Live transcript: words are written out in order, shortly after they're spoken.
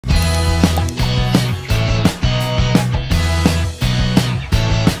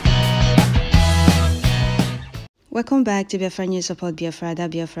Welcome back to Biafra News Support Biafra.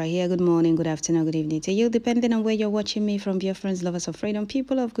 That Biafra here. Good morning, good afternoon, good evening to you, depending on where you're watching me from. Biafrans, lovers of freedom,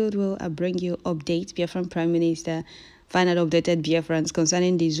 people of goodwill. I bring you updates. Biafran Prime Minister final updated Biafrans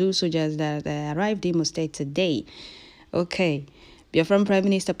concerning the zoo soldiers that arrived in Imo State today. Okay, Biafran Prime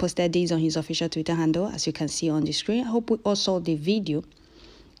Minister posted these on his official Twitter handle, as you can see on the screen. I hope we all saw the video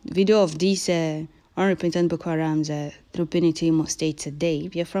of these unrepentant Boko Haram's trooping into Imo State today.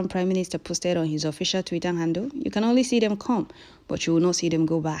 Biafran Prime Minister posted on his official Twitter handle, you can only see them come, but you will not see them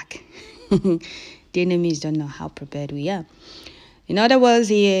go back. The enemies don't know how prepared we are. In other words,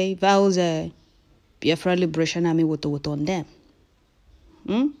 he vows Biafra Liberation Army Woto on them.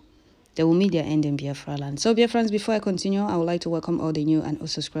 They will meet their end in Biafra land. So, Biafrans, before I continue, I would like to welcome all the new and old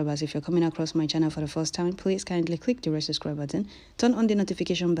subscribers. If you're coming across my channel for the first time, please kindly click the red subscribe button, turn on the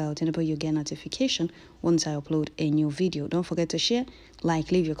notification bell to enable you get notification once I upload a new video. Don't forget to share,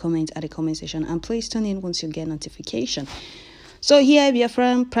 like, leave your comments at the comment section, and please tune in once you get notification. So here,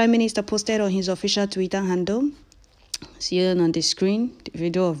 Biafran Prime Minister posted on his official Twitter handle, see on the screen, the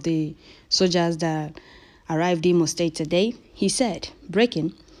video of the soldiers that arrived in Imo State today. He said,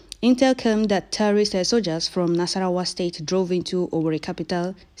 breaking, intel came that terrorist soldiers from Nasarawa State drove into Owerri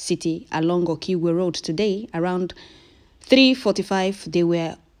capital city along Okiwe Road today around 3:45.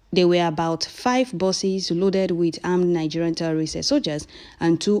 They were about 5 buses loaded with armed Nigerian terrorist soldiers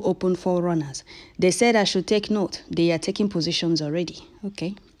and 2 open forerunners. They said I should take note. They are taking positions already.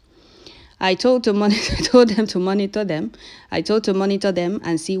 Okay. I told them to monitor them. I told to monitor them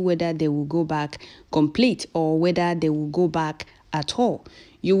and see whether they will go back complete or whether they will go back at all.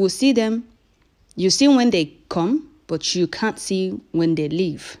 You will see them. You see when they come, but you can't see when they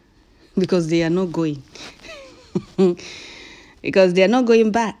leave because they are not going. Because they are not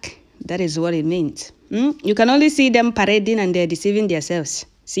going back. That is what it means. You can only see them parading and they're deceiving themselves.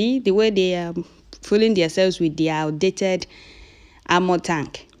 See the way they are fooling themselves with their outdated armor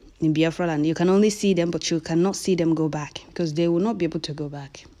tank in Biafra land. You can only see them, but you cannot see them go back because they will not be able to go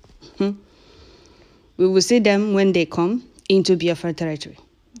back. We will see them when they come into Biafra territory.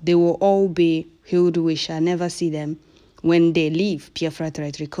 They will all be healed. We shall never see them when they leave Biafra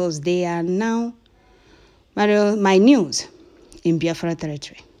territory because they are now my news in Biafra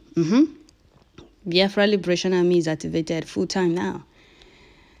territory. Biafra Liberation Army is activated full time now.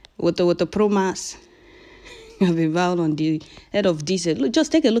 Woto Pro-Mass have been vowed on the head of this. Look,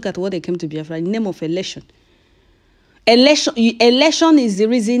 just take a look at what they came to Biafra in the name of election. Election is the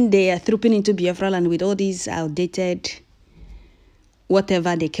reason they are trooping into Biafra land with all these outdated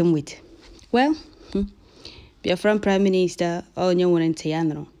whatever they came with. Well, Biafran Prime Minister, a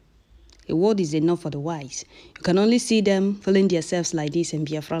word is enough for the wise. You can only see them fooling themselves like this in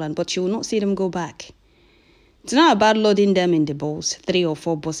Biafra land, but you will not see them go back. It's not about loading them in the bus, 3 or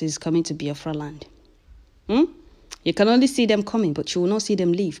 4 buses coming to Biafra land. You can only see them coming, but you will not see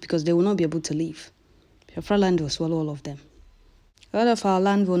them leave because they will not be able to leave. Biafra land will swallow all of them. All of our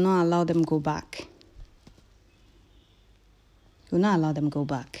land will not allow them go back. Will not allow them go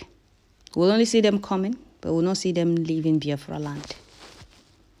back. We'll only see them coming, but we'll not see them leaving Biafra land.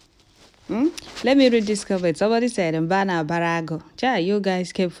 Let me read this comment. Somebody said, Mbana Barago. Cha, you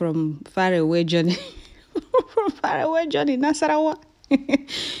guys came from far away journey. From far away journey, Nasarawa.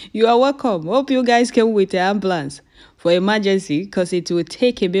 You are welcome. Hope you guys came with an ambulance for emergency because it will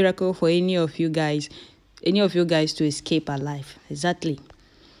take a miracle for any of you guys to escape alive. Exactly.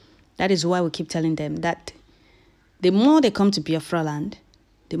 That is why we keep telling them that the more they come to Biafra land,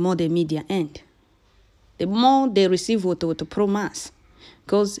 the more they meet their end. The more they receive Woto Pro-Mass.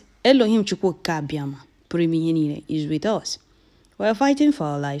 Because Elohim Chukwu Kabiama is with us. We are fighting for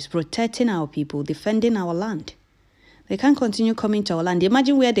our lives, protecting our people, defending our land. They can't continue coming to our land.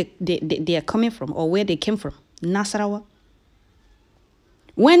 Imagine where they are coming from or where they came from. Nasarawa.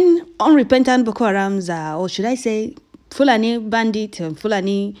 When unrepentant Boko Harams are, or should I say, Fulani bandits and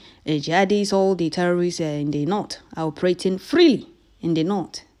Fulani jihadis, all the terrorists in the north are operating freely in the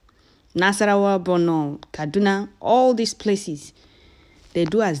north. Nasarawa, Borno, Kaduna, all these places, they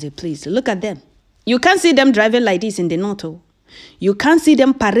do as they please. Look at them. You can't see them driving like this in the north. You can't see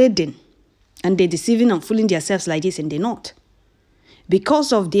them parading and they're deceiving and fooling themselves like this in the north.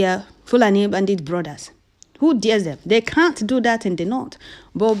 Because of their Fulani bandit brothers. Who dares them? They can't do that in the north.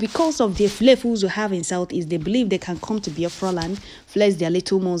 But because of the fools who have in southeast, they believe they can come to Biafra land, flex their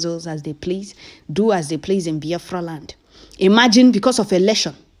little muzzles as they please, do as they please in Biafra land. Imagine because of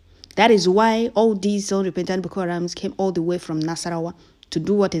election. That is why all these unrepentant Boko Harams came all the way from Nasarawa to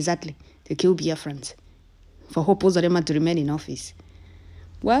do what exactly? To kill Biafrans. For hope of them to remain in office.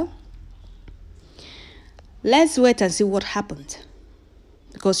 Well, let's wait and see what happens.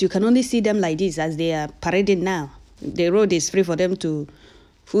 Because you can only see them like this as they are parading now The road is free for them to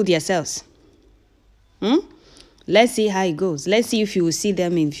fool themselves. Let's see how it goes. Let's see if you will see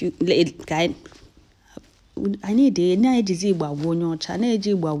them in few. I need see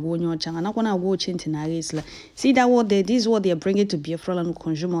that what this is what they are bringing to Biafra and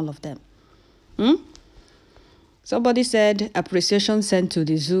consume all of them. Somebody said appreciation sent to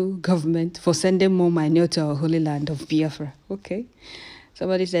the zoo government for sending more minor to our holy land of Biafra. Okay.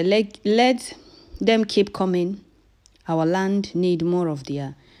 Somebody said let them keep coming. Our land need more of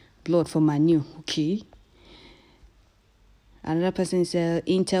their blood for manure. Okay. Another person said,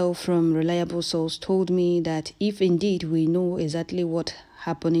 intel from reliable source told me that if indeed we know exactly what's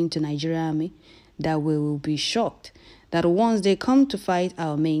happening to Nigerian army, that we will be shocked. That once they come to fight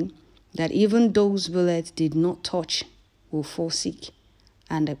our men, that even those bullets did not touch will fall sick.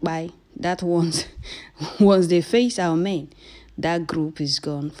 And by that once they face our men, that group is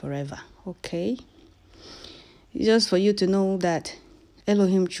gone forever. Okay? Just for you to know that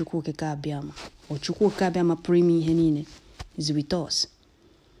Elohim Chukwukeka Abiyama or Chukwukeka Abiyama Primi Henine is with us.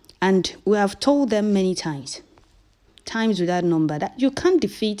 And we have told them many times without number, that you can't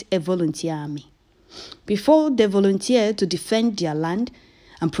defeat a volunteer army. Before they volunteer to defend their land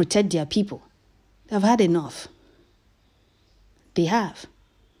and protect their people, they've had enough. They have.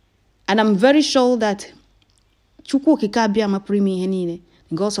 And I'm very sure that Chukwukeka Abiyama Primi Henine,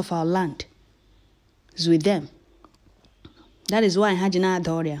 the gods of our land, is with them. That is why Hajina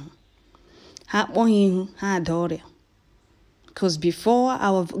Adoria. Ha Adoria. Because before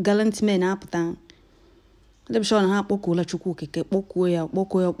our gallant men up down, them show ha poko la Chukwukeke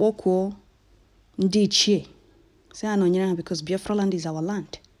poko indeed che. Say anonyera because Biafra land is our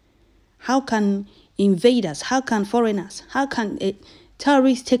land. How can invaders, how can foreigners, how can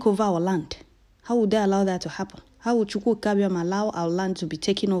terrorists take over our land? How would they allow that to happen? How would Chukwukeka Abiyama allow our land to be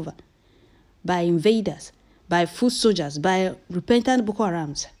taken over by invaders, by foot soldiers, by repentant Boko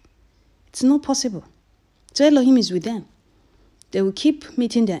Harams? It's not possible. So Elohim is with them. They will keep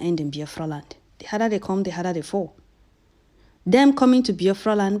meeting their end in Biafra land. The harder they come, the harder they fall. Them coming to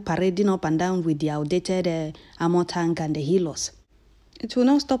Biafra land, parading up and down with the outdated armor tank and the healers, it will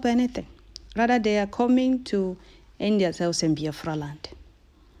not stop anything. Rather, they are coming to end themselves in Biafra land.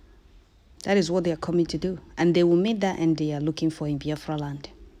 That is what they are coming to do. And they will meet that end they are looking for in Biafra land.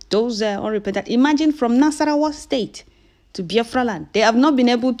 Those unrepentant. Imagine from Nasarawa state to Biafra land. They have not been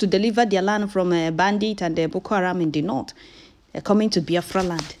able to deliver their land from a bandit and Boko Haram in the north. They're coming to Biafra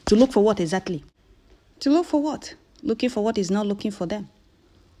land. To look for what exactly? To look for what? Looking for what is not looking for them.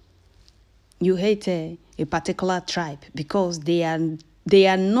 You hate a particular tribe because they are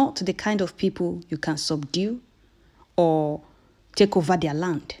not the kind of people you can subdue or take over their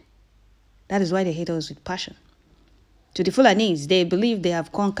land. That is why they hate us with passion. To the Fulanese, they believe they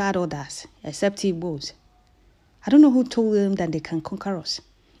have conquered others, except Igbos. I don't know who told them that they can conquer us.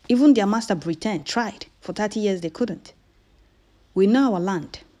 Even their master Britain tried. For 30 years, they couldn't. We know our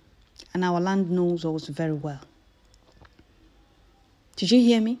land, and our land knows us very well. Did you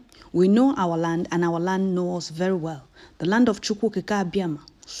hear me? We know our land, and our land knows us very well. The land of Chukwukeka Abiyama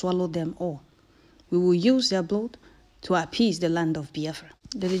swallowed them all. We will use their blood to appease the land of Biafra.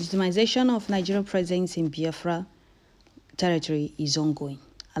 The legitimization of Nigerian presence in Biafra territory is ongoing.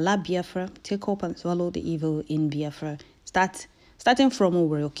 Allah Biafra, take up and swallow the evil in Biafra. Starting from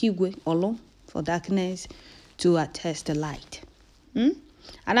Okigwe, Olo, for darkness, to attest the light. And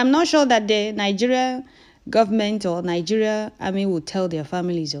I'm not sure that the Nigeria government or Nigeria army will tell their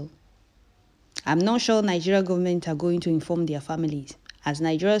families. I'm not sure Nigeria government are going to inform their families. As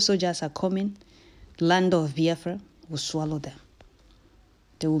Nigeria soldiers are coming, the land of Biafra will swallow them.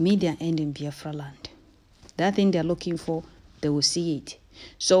 They will meet their end in Biafra land. That thing they're looking for, they will see it.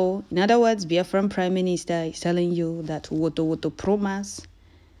 So, in other words, Biafran Prime Minister is telling you that Woto promise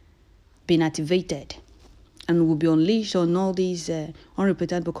been activated and will be unleashed on all these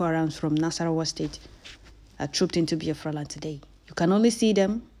unrepentant Boko Harams from Nasarawa state are trooped into Biafra land today. You can only see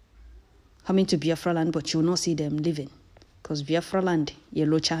them coming to Biafra land, but you will not see them living. Because Biafra land,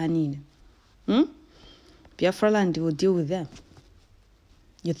 yellow chahanin. Biafra land will deal with them.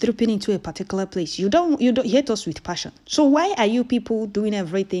 You're trooping into a particular place. You don't hate us with passion. So why are you people doing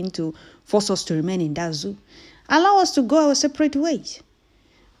everything to force us to remain in that zoo? Allow us to go our separate ways.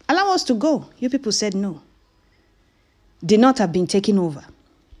 Allow us to go. You people said no. The north have been taken over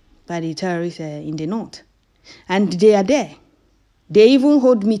by the terrorists in the north. And they are there. They even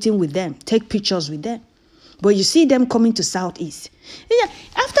hold meeting with them, take pictures with them. But you see them coming to southeast. Yeah,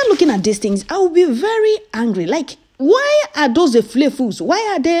 after looking at these things, I will be very angry. Like, why are those the fools?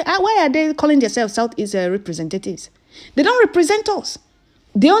 Why are they calling themselves Southeast representatives? They don't represent us.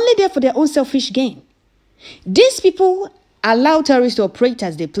 They're only there for their own selfish gain. These people allow terrorists to operate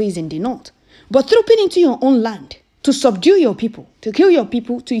as they please in the north, but trooping into your own land to subdue your people, to kill your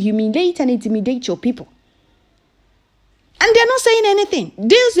people, to humiliate and intimidate your people. And they're not saying anything.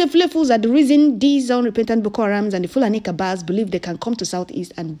 These fools are the reason these unrepentant Boko Harams and the Fulani Kabas believe they can come to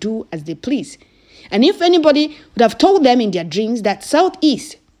Southeast and do as they please. And if anybody would have told them in their dreams that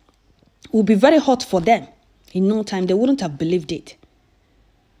Southeast will be very hot for them in no time, they wouldn't have believed it.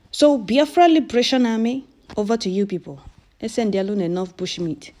 So Biafra Liberation Army, over to you people. Send alone enough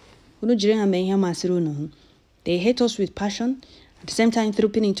bushmeat. They hate us with passion, at the same time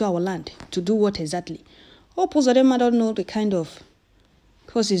trooping into our land to do what exactly? Most of them, I don't know the kind of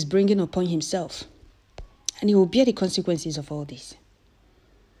curse he's bringing upon himself. And he will bear the consequences of all this.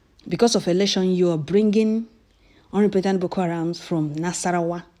 Because of election, you are bringing unrepentant Boko Harams from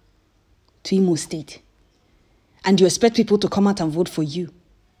Nasarawa to Imo State. And you expect people to come out and vote for you.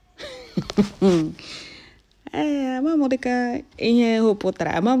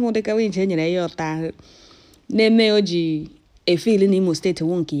 A feel in Imo State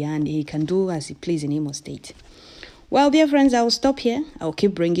wonky and he can do as he please in Imo State. Well, dear friends, I will stop here. I will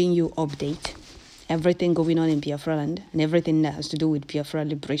keep bringing you update. Everything going on in Biafra land and everything that has to do with Biafra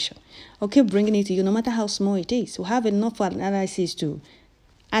liberation. I'll keep bringing it to you no matter how small it is. We'll have enough analysis to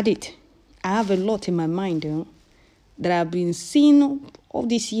add it. I have a lot in my mind that I've been seeing all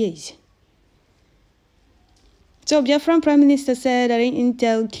these years. So Biafran Prime Minister said that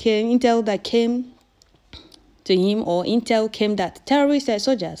intel that came to him, or intel came that terrorist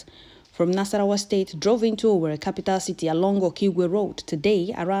soldiers from Nasarawa State drove into Owerri capital city along Okigwe Road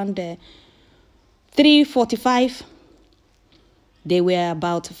today around 3:45. There were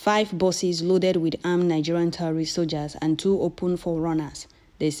about 5 buses loaded with armed Nigerian terrorist soldiers and 2 open forerunners.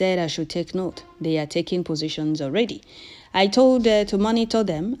 They said I should take note. They are taking positions already. I told to monitor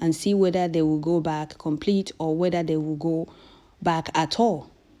them and see whether they will go back complete or whether they will go back at all.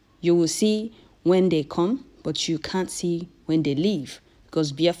 You will see when they come, but you can't see when they leave,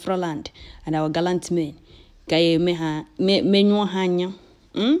 because Biafra land and our gallant men, they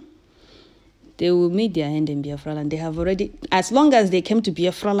will meet their end in Biafra land. They have already, as long as they came to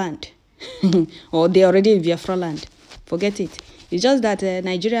Biafra land, or they are already in Biafra land, forget it. It's just that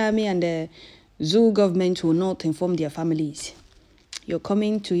Nigeria Army and the Zoo government will not inform their families. You're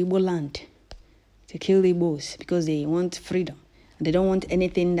coming to Igbo land to kill Igbos because they want freedom. And they don't want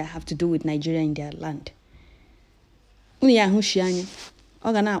anything that have to do with Nigeria in their land. Woto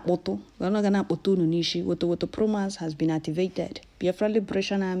Promas has been activated. Biafra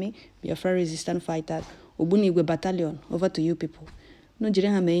Liberation Army, Biafra Resistance Fighters, Obunigwe Battalion, over to you people. Just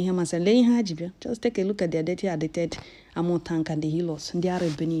take a look at their dirty edited ammo tank and the healers. They are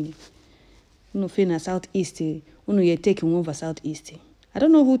Benin. Southeast, you're taking over Southeast. I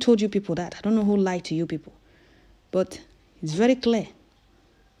don't know who told you people that. I don't know who lied to you people. But it's very clear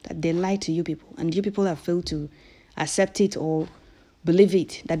that they lied to you people. And you people have failed to accept it or believe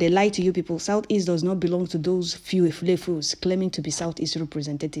it, that they lie to you people. Southeast does not belong to those few fools claiming to be Southeast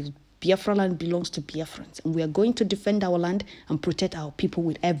representatives. Biafra land belongs to Biafrans, and we are going to defend our land and protect our people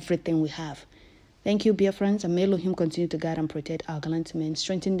with everything we have. Thank you, Biafrans, and may Elohim continue to guide and protect our gallant men,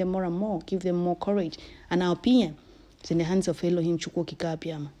 strengthen them more and more, give them more courage, and our PM is in the hands of Elohim Chukwokika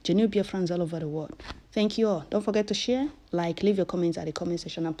Abiyama. Genuine Biafrans all over the world. Thank you all. Don't forget to share, like, leave your comments at the comment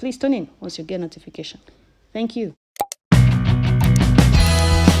section, and please tune in once you get notification. Thank you.